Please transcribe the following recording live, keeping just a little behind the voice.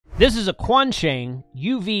This is a Quansheng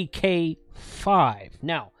UV-K5.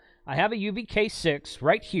 Now, I have a UV-K6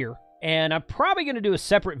 right here, and I'm probably going to do a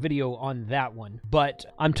separate video on that one. But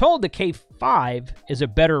I'm told the K5 is a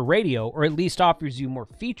better radio, or at least offers you more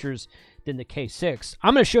features than the K6.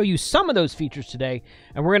 I'm going to show you some of those features today,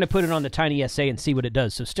 and we're going to put it on the TinySA and see what it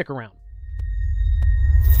does, so stick around.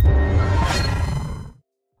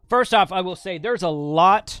 First off, I will say there's a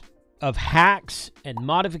lot of hacks and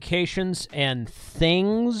modifications and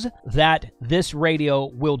things that this radio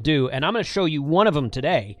will do, and I'm going to show you one of them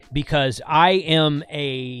today because I am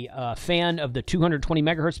a fan of the 220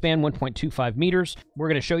 megahertz band, 1.25 meters. We're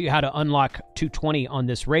going to show you how to unlock 220 on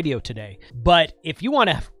this radio today. But if you want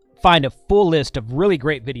to find a full list of really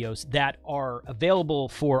great videos that are available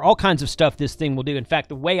for all kinds of stuff this thing will do. In fact,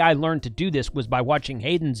 the way I learned to do this was by watching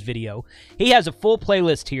Hayden's video. He has a full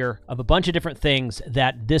playlist here of a bunch of different things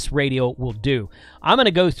that this radio will do. I'm going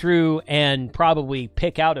to go through and probably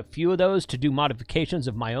pick out a few of those to do modifications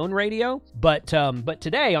of my own radio. But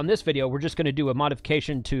today on this video, we're just going to do a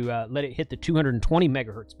modification to let it hit the 220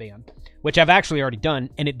 megahertz band, which I've actually already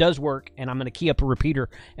done, and it does work, and I'm going to key up a repeater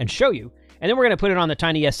and show you. And then we're going to put it on the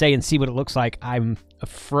TinySA and see what it looks like. I'm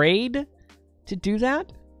afraid to do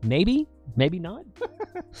that. Maybe, maybe not.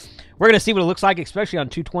 We're going to see what it looks like, especially on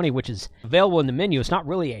 220, which is available in the menu. It's not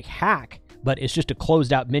really a hack, but it's just a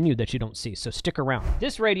closed out menu that you don't see. So stick around.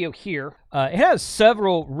 This radio here, it has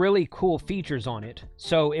several really cool features on it.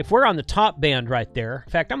 So if we're on the top band right there,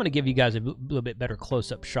 in fact, I'm going to give you guys a little bit better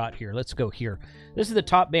close-up shot here. Let's go here. This is the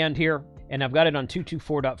top band here, and I've got it on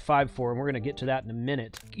 224.54, and we're going to get to that in a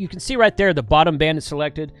minute. You can see right there the bottom band is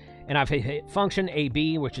selected, and I've hit function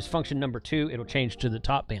AB, which is function number 2. It'll change to the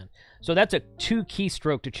top band. So that's a 2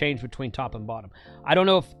 keystroke to change between top and bottom. I don't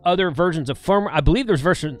know if other versions of firmware, I believe there's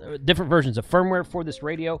different versions of firmware for this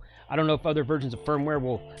radio. I don't know if other versions of firmware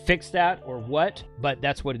will fix that or what, but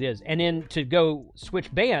that's what it is. And then to go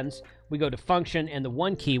switch bands, we go to function and the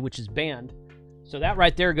 1 key, which is band. So that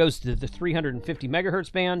right there goes to the 350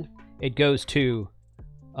 megahertz band. It goes to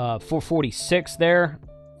 446 there,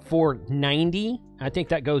 490. I think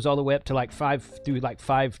that goes all the way up to like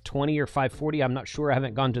 520 or 540. I'm not sure. I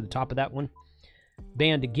haven't gone to the top of that one.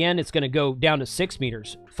 Band again, it's going to go down to 6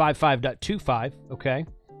 meters, 55.25. Okay.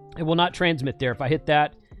 It will not transmit there. If I hit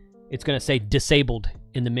that, it's going to say disabled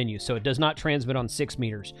in the menu. So it does not transmit on 6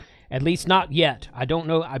 meters. At least not yet. I don't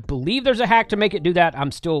know. I believe there's a hack to make it do that.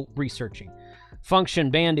 I'm still researching. Function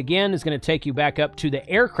band again is going to take you back up to the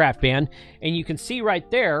aircraft band, and you can see right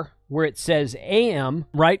there where it says AM,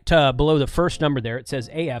 right below the first number there, it says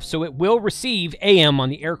AF, so it will receive AM on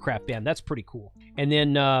the aircraft band. That's pretty cool. And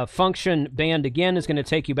then function band again is going to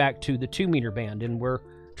take you back to the 2 meter band, and we're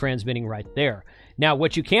transmitting right there. Now,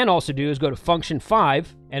 what you can also do is go to function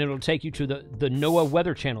 5, and it'll take you to the NOAA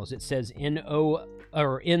weather channels. It says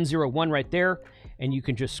N01 right there, and you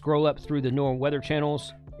can just scroll up through the NOAA weather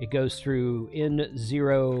channels. It goes through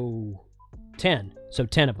N010, so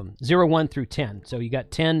 10 of them, 01 through 10. So you got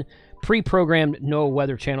 10 pre-programmed NOAA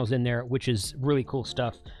weather channels in there, which is really cool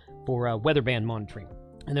stuff for weather band monitoring.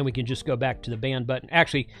 And then we can just go back to the band button.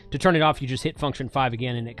 Actually, to turn it off, you just hit function 5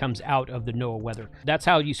 again, and it comes out of the NOAA weather. That's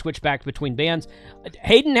how you switch back between bands.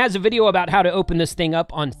 Hayden has a video about how to open this thing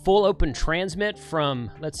up on full open transmit from,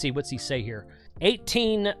 let's see, what's he say here?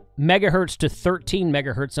 18 megahertz to 13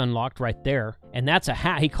 megahertz unlocked right there. And that's a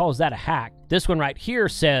hack. He calls that a hack. This one right here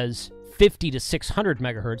says 50 to 600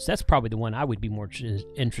 megahertz. That's probably the one I would be more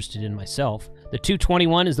interested in myself. The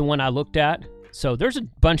 221 is the one I looked at. So there's a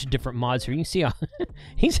bunch of different mods here. You can see how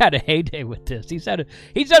he's had a heyday with this. He's done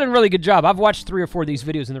a really good job. I've watched 3 or 4 of these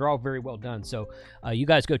videos, and they're all very well done. So you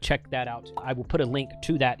guys go check that out. I will put a link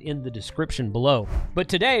to that in the description below. But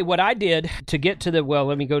today, what I did to get to the, well,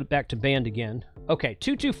 let me go back to band again. Okay,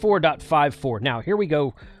 224.54. Now, here we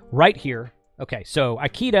go right here. Okay, so I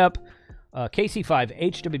keyed up KC5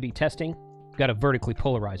 HWB testing. Got to vertically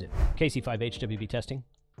polarize it. KC5 HWB testing.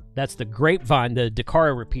 That's the Grapevine, the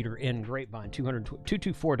Dakara repeater in Grapevine,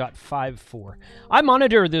 224.54. I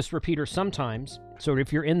monitor this repeater sometimes, so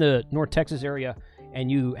if you're in the North Texas area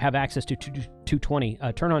and you have access to 220,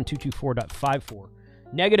 turn on 224.54.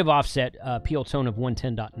 Negative offset, PL tone of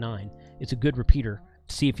 110.9. It's a good repeater.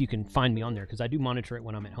 See if you can find me on there, because I do monitor it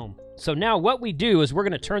when I'm at home. So now what we do is we're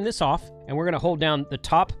going to turn this off, and we're going to hold down the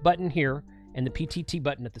top button here and the PTT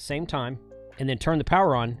button at the same time, and then turn the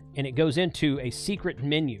power on, and it goes into a secret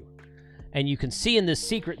menu. And you can see in this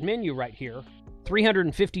secret menu right here,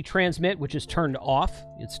 350 transmit, which is turned off.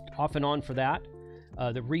 It's off and on for that.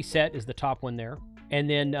 The reset is the top one there. And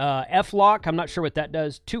then F-Lock, I'm not sure what that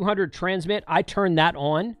does. 200 transmit, I turned that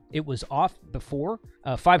on. It was off before.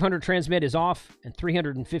 500 transmit is off, and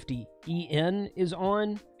 350 EN is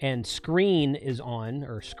on, and screen is on,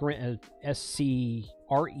 or screen,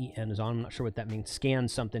 SCREN is on. I'm not sure what that means. Scan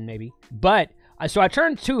something maybe. But, so I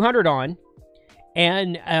turned 200 on,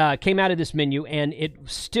 and came out of this menu, and it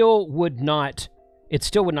still would not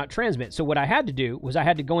transmit. So what I had to do was I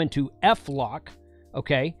had to go into F-Lock,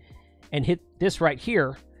 okay, and hit this right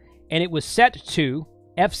here, and it was set to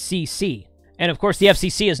FCC. And of course, the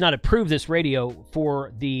FCC has not approved this radio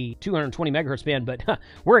for the 220 megahertz band, but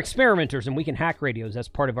we're experimenters and we can hack radios. That's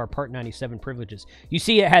part of our Part 97 privileges. You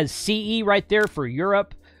see it has CE right there for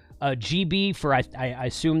Europe, GB for, I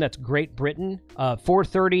assume that's Great Britain,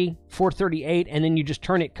 430, 438, and then you just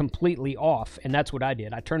turn it completely off, and that's what I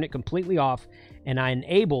did. I turned it completely off, and I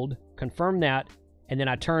enabled, confirmed that, and then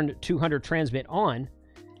I turned 200 transmit on,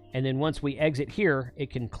 and then once we exit here,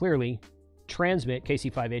 it can clearly transmit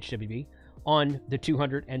KC5HWB on the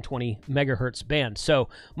 220 megahertz band. So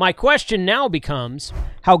my question now becomes,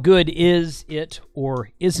 how good is it or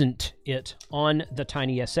isn't it on the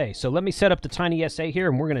TinySA? So let me set up the TinySA here,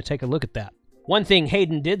 and we're going to take a look at that. One thing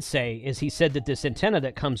Hayden did say is he said that this antenna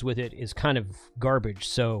that comes with it is kind of garbage,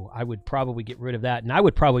 so I would probably get rid of that, and I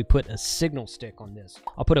would probably put a signal stick on this.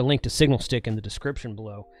 I'll put a link to signal stick in the description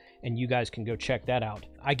below, and you guys can go check that out.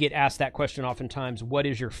 I get asked that question oftentimes, what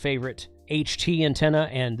is your favorite HT antenna?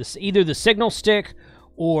 And this, either the signal stick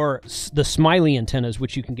or the smiley antennas,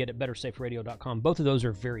 which you can get at bettersaferadio.com. Both of those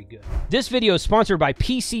are very good. This video is sponsored by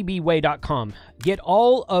PCBWay.com. Get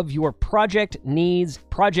all of your project needs,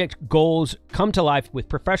 project goals come to life with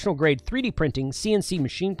professional grade 3D printing, CNC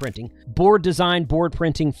machine printing, board design, board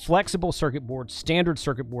printing, flexible circuit boards, standard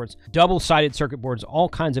circuit boards, double-sided circuit boards, all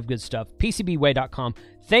kinds of good stuff. PCBWay.com.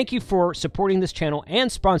 Thank you for supporting this channel and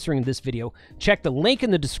sponsoring this video. Check the link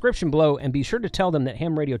in the description below and be sure to tell them that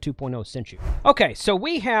Ham Radio 2.0 sent you. Okay, so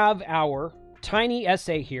we have our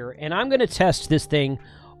TinySA here, and I'm going to test this thing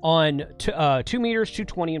on 2 meters,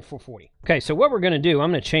 220, and 440. Okay, so what we're going to do,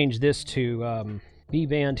 I'm going to change this to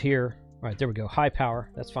B-band here. All right, there we go. High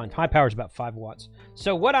power. That's fine. High power is about 5 watts.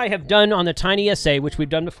 So what I have done on the TinySA, which we've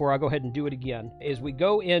done before, I'll go ahead and do it again, is we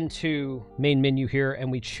go into main menu here,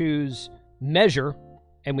 and we choose Measure,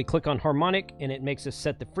 and we click on harmonic, and it makes us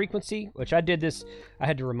set the frequency, which I did this. I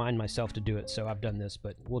had to remind myself to do it, so I've done this,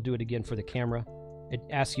 but we'll do it again for the camera. It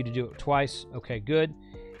asks you to do it twice. Okay, good.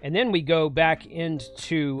 And then we go back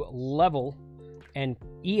into level and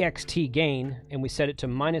EXT gain, and we set it to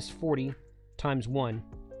 -40 × 1,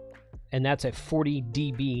 and that's a 40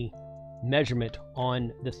 dB measurement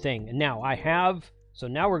on the thing. And now so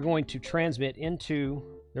now we're going to transmit into,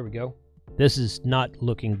 there we go. This is not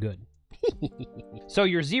looking good. So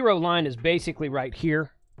your 0 line is basically right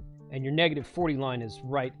here, and your -40 line is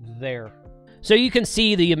right there. So you can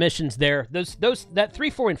see the emissions there. That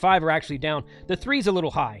 3, 4, and 5 are actually down. The 3's a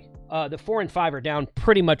little high. The 4 and 5 are down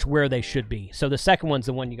pretty much where they should be. So the second one's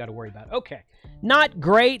the one you got to worry about. Okay, not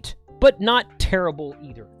great, but not terrible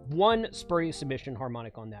either. One spurious emission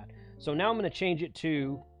harmonic on that. So now I'm going to change it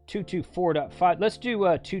to 224.5. Let's do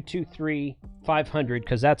 223.500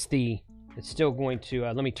 because that's the. It's still going to,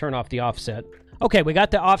 let me turn off the offset. Okay, we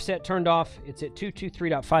got the offset turned off. It's at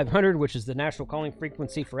 223.500, which is the national calling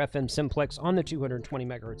frequency for FM simplex on the 220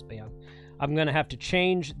 megahertz band. I'm going to have to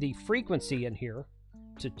change the frequency in here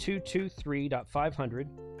to 223.500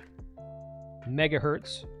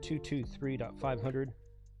 megahertz, 223.500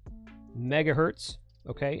 megahertz.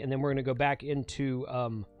 Okay, and then we're going to go back into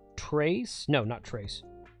trace. No, not trace.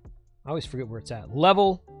 I always forget where it's at.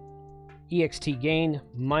 Level. EXT gain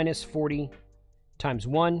 -40 ×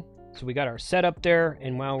 1. So we got our setup there,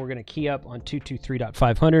 and now we're going to key up on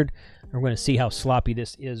 223.500. We're going to see how sloppy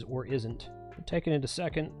this is or isn't. I'm taking it a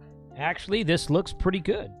second. Actually, this looks pretty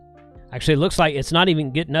good. Actually, it looks like it's not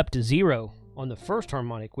even getting up to 0 on the first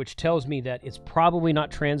harmonic, which tells me that it's probably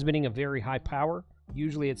not transmitting a very high power.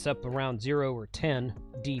 Usually it's up around 0 or 10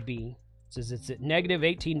 dB. It says it's at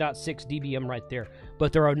 -18.6 dBm right there.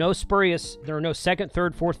 But there are no spurious, there are no second,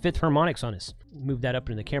 third, fourth, fifth harmonics on us. Move that up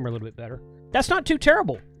into the camera a little bit better. That's not too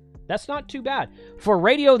terrible. That's not too bad. For a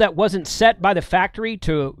radio that wasn't set by the factory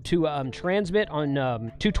to transmit on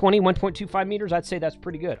 220, 1.25 meters, I'd say that's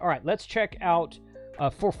pretty good. All right, let's check out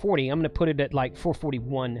 440. I'm going to put it at like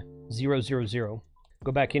 441,000.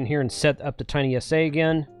 Go back in here and set up the TinySA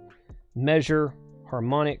again. Measure,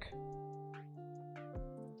 harmonic.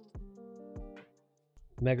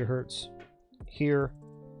 Megahertz here,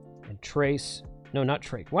 and trace. No, not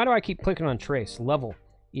trace. Why do I keep clicking on trace? Level,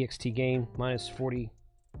 EXT gain, -40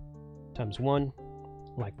 × 1,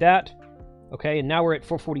 like that. Okay, and now we're at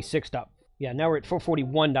 446. Yeah, now we're at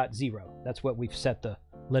 441.0. That's what we've set the,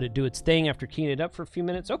 let it do its thing after keying it up for a few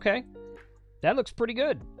minutes. Okay, that looks pretty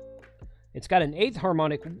good. It's got an 8th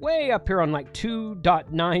harmonic way up here on like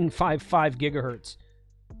 2.955 gigahertz.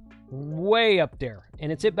 Way up there.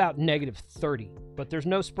 And it's about -30. But there's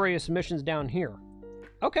no spurious emissions down here.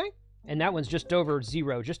 Okay. And that one's just over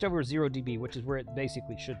 0 dB, which is where it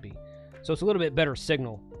basically should be. So it's a little bit better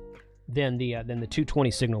signal than the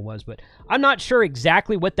 220 signal was. But I'm not sure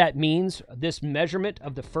exactly what that means, this measurement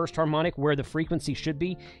of the first harmonic, where the frequency should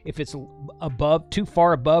be, if it's above, too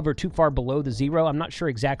far above or too far below the 0. I'm not sure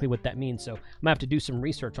exactly what that means, so I'm going to have to do some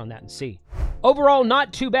research on that and see. Overall,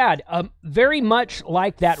 not too bad. Very much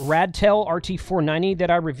like that Radtel RT490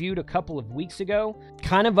 that I reviewed a couple of weeks ago.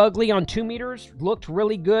 Kind of ugly on 2 meters, looked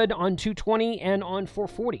really good on 220 and on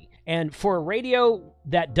 440. And for a radio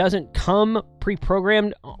that doesn't come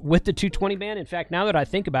pre-programmed with the 220 band, in fact, now that I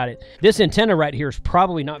think about it, this antenna right here is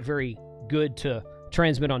probably not very good to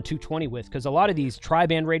transmit on 220 with, because a lot of these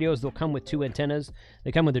tri-band radios, they'll come with 2 antennas.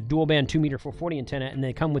 They come with a dual band 2 meter 440 antenna, and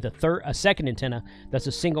they come with a second antenna that's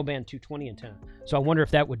a single band 220 antenna. So I wonder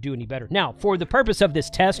if that would do any better. Now, for the purpose of this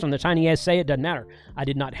test on the TinySA, it doesn't matter. I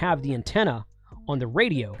did not have the antenna on the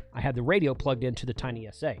radio. I had the radio plugged into the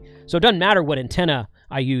TinySA. So it doesn't matter what antenna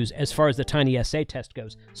I use as far as the TinySA test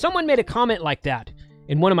goes. Someone made a comment like that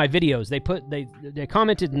in one of my videos. They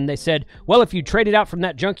commented and they said, well, if you trade it out from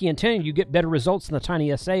that junky antenna, you get better results than the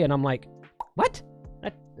TinySA. And I'm like, what?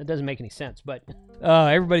 That doesn't make any sense, but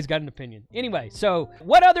everybody's got an opinion. Anyway, so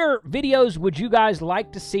what other videos would you guys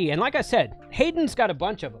like to see? And like I said, Hayden's got a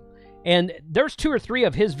bunch of them. And there's 2 or 3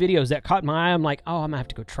 of his videos that caught my eye. I'm like, oh, I'm going to have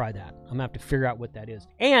to go try that. I'm going to have to figure out what that is.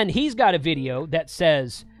 And he's got a video that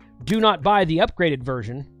says, do not buy the upgraded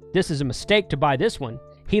version. This is a mistake to buy this one.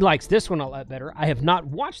 He likes this one a lot better. I have not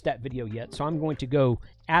watched that video yet, so I'm going to go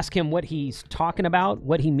ask him what he's talking about,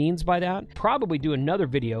 what he means by that. Probably do another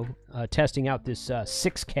video testing out this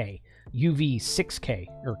 6K. UV-6K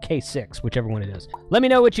or K6, whichever one it is. Let me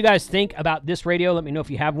know what you guys think about this radio. Let me know if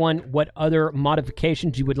you have one, what other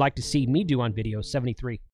modifications you would like to see me do on video 73.